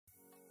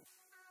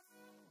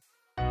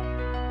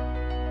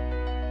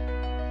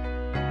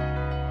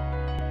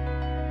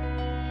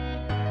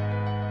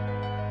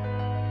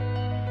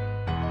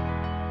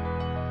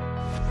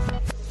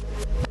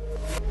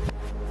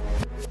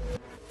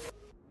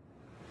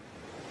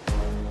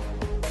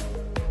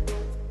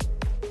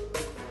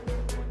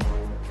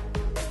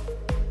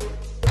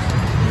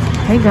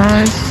Hey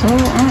guys, so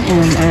I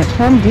am at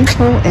Home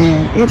Depot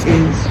and it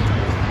is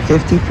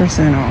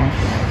 50% off.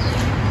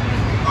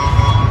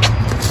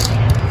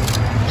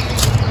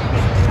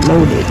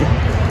 Loaded.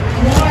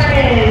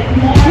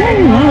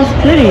 Oh, that's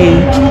pretty.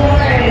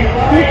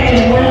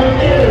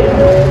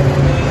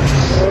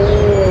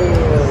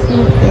 See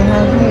what they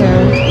have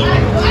here.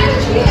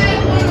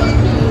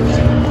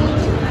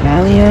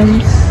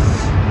 Valiums,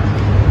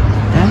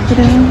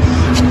 daffodils,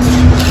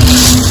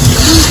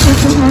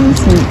 purple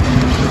hyacinth.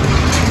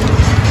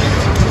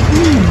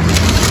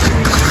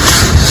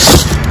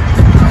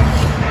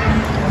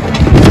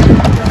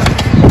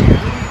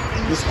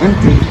 It's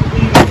empty.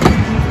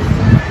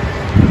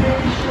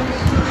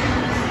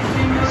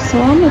 So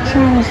I'm gonna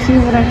try to see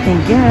what I can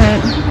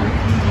get,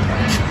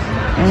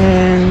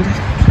 and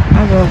I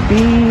will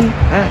be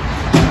back.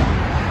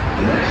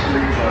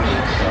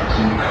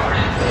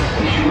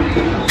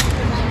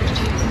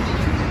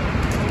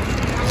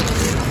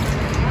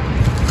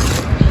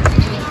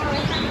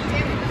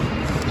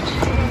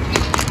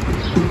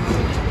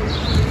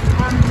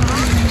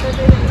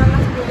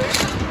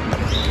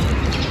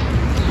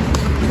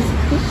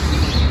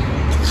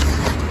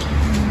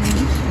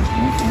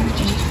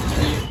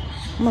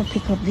 I'm gonna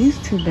pick up these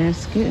two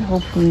baskets.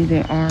 Hopefully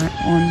they are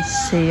on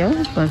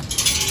sale, but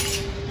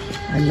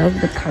I love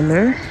the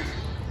color.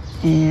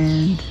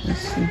 And let's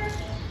see,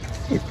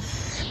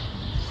 it's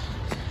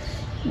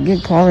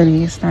good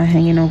quality. It's not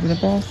hanging over the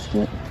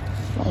basket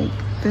like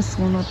this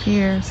one up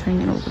here is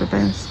hanging over the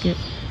basket,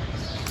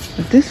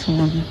 but this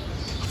one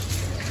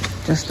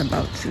just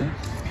about to.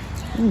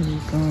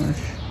 Oh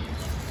gosh,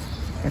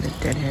 gotta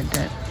deadhead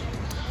that.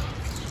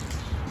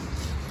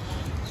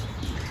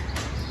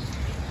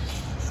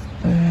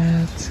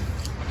 But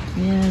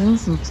yeah,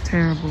 those looks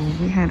terrible.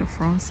 We had a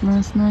frost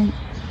last night,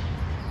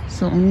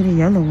 so only the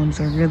yellow ones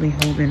are really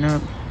holding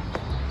up.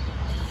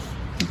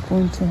 I'm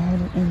going to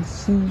head and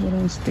see what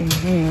else they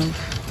have.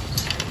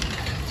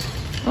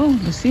 Oh,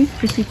 let's see,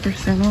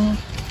 50% off.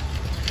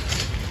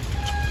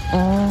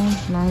 All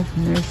Life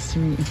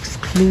Nursery,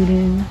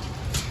 excluding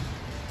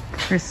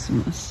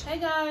Christmas. Hey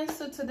guys,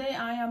 so today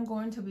I am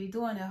going to be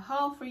doing a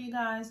haul for you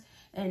guys,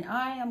 and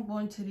I am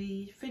going to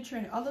be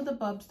featuring all of the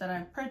bulbs that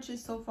I've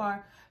purchased so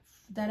far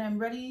that I'm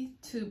ready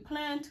to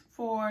plant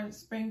for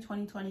spring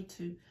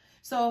 2022.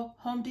 So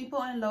Home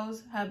Depot and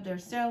Lowe's have their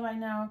sale right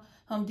now.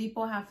 Home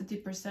Depot have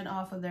 50%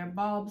 off of their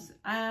bulbs,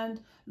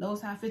 and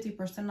Lowe's have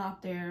 50%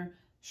 off their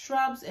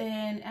shrubs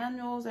and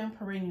annuals and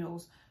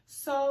perennials.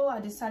 So I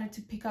decided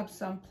to pick up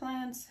some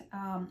plants.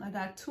 I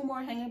got 2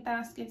 more hanging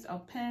baskets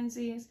of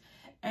pansies,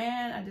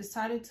 and I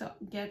decided to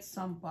get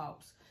some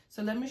bulbs.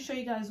 So let me show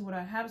you guys what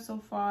I have so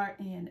far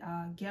and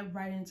get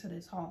right into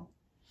this haul.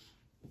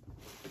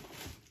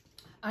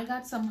 I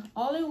got some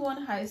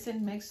all-in-one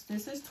hyacinth mix.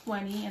 This is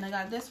 20, and I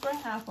got this for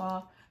half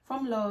off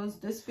from Lowe's.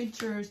 This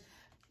features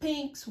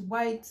pinks,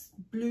 whites,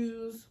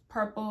 blues,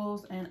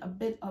 purples, and a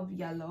bit of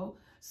yellow.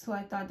 So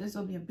I thought this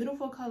would be a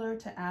beautiful color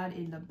to add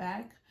in the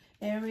back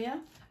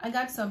area. I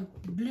got some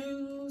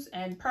blues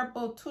and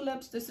purple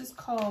tulips. This is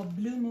called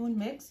Blue Moon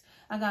Mix.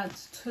 I got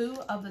 2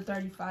 of the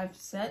 35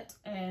 set,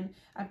 and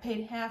I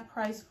paid half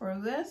price for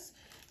this.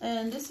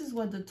 And this is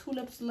what the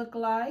tulips look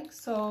like.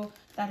 So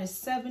that is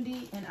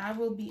 70, and I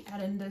will be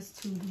adding this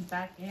to the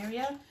back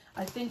area.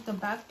 I think the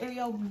back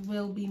area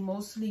will be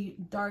mostly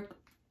dark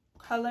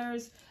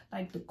colors,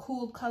 like the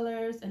cool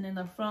colors, and then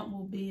the front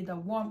will be the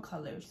warm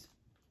colors.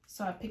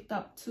 So I picked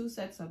up 2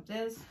 sets of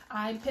this.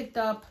 I picked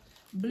up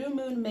Blue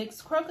Moon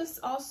Mix crocus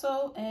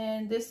also,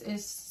 and this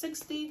is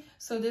 60.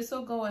 So this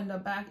will go in the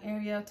back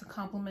area to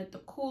complement the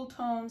cool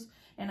tones.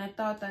 And I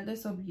thought that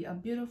this will be a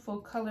beautiful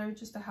color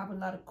just to have a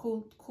lot of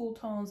cool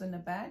tones in the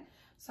back.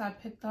 So I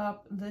picked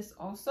up this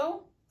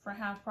also for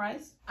half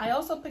price. I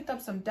also picked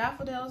up some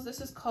daffodils. This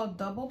is called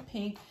Double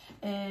Pink,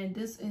 and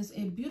this is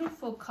a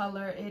beautiful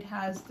color. It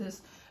has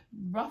this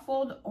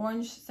ruffled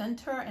orange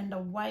center and the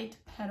white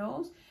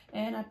petals,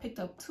 and I picked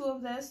up 2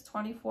 of this,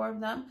 24 of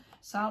them.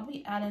 So I'll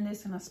be adding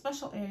this in a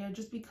special area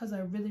just because I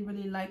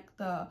really like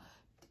the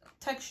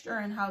texture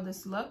and how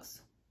this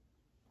looks.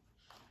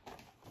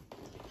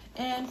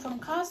 And from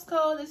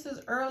Costco, this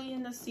is early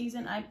in the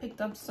season, I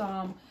picked up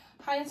some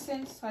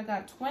hyacinths. So I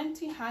got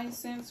 20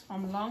 hyacinths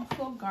from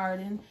Longfield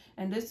Garden,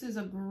 and this is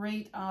a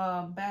great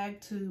bag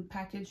to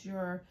package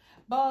your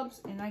bulbs.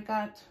 And I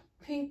got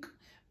pink,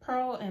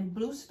 pearl, and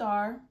blue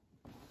star,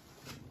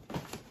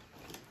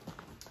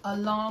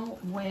 along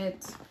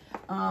with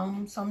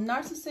some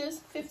narcissus,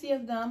 50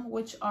 of them,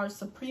 which are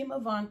Supreme,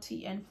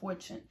 Avanti, and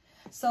Fortune.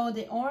 So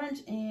the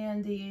orange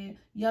and the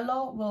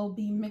yellow will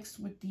be mixed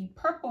with the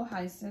purple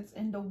hyacinths,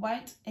 and the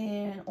white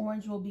and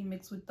orange will be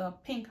mixed with the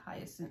pink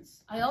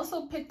hyacinths. I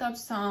also picked up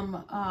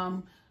some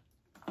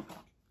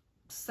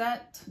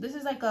this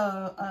is like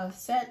a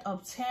set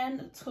of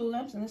 10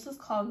 tulips, and this is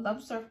called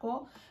Love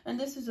Circle, and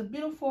this is a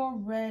beautiful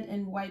red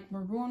and white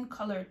maroon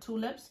color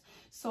tulips.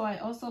 So I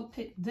also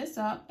picked this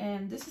up,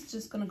 and this is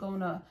just gonna go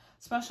in a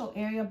special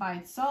area by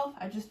itself.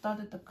 I just thought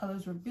that the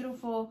colors were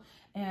beautiful,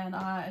 and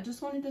I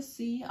just wanted to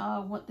see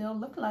what they'll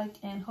look like,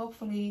 and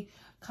hopefully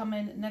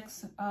coming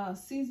next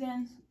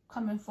season,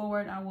 coming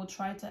forward, I will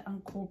try to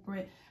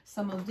incorporate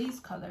some of these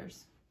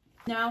colors.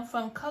 Now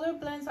from Color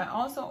Blends, I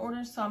also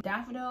ordered some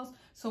daffodils.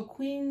 So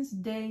Queen's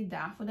Day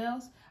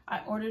daffodils,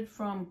 I ordered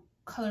from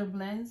Color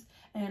Blends,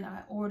 and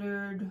I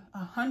ordered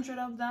 100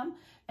 of them,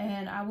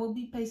 and I will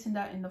be placing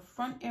that in the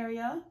front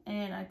area,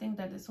 and I think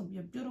that this will be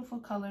a beautiful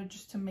color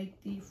just to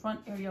make the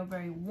front area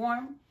very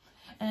warm.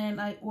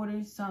 And I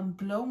ordered some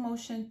Glow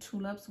Motion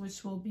tulips,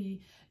 which will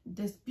be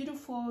this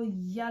beautiful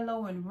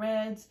yellow and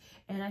reds,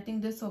 and I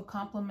think this will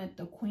complement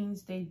the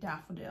Queen's Day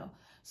daffodil.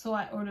 So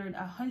I ordered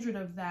 100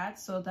 of that,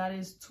 so that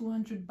is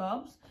 200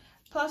 bulbs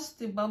plus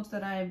the bulbs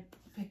that I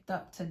picked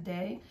up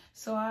today.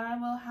 So I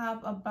will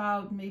have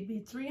about maybe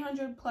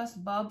 300 plus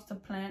bulbs to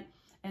plant,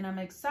 and I'm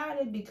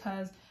excited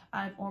because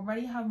I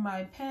already have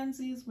my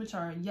pansies, which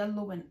are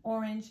yellow and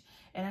orange,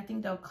 and I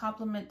think they'll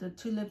complement the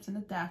tulips and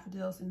the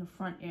daffodils in the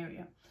front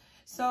area.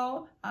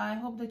 So I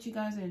hope that you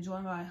guys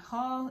enjoy my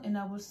haul, and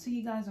I will see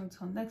you guys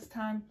until next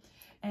time.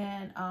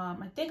 And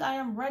I think I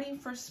am ready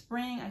for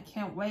spring. I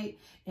can't wait,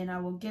 and I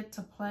will get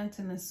to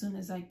planting as soon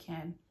as I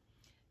can.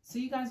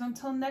 See you guys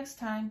until next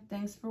time.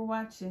 Thanks for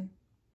watching.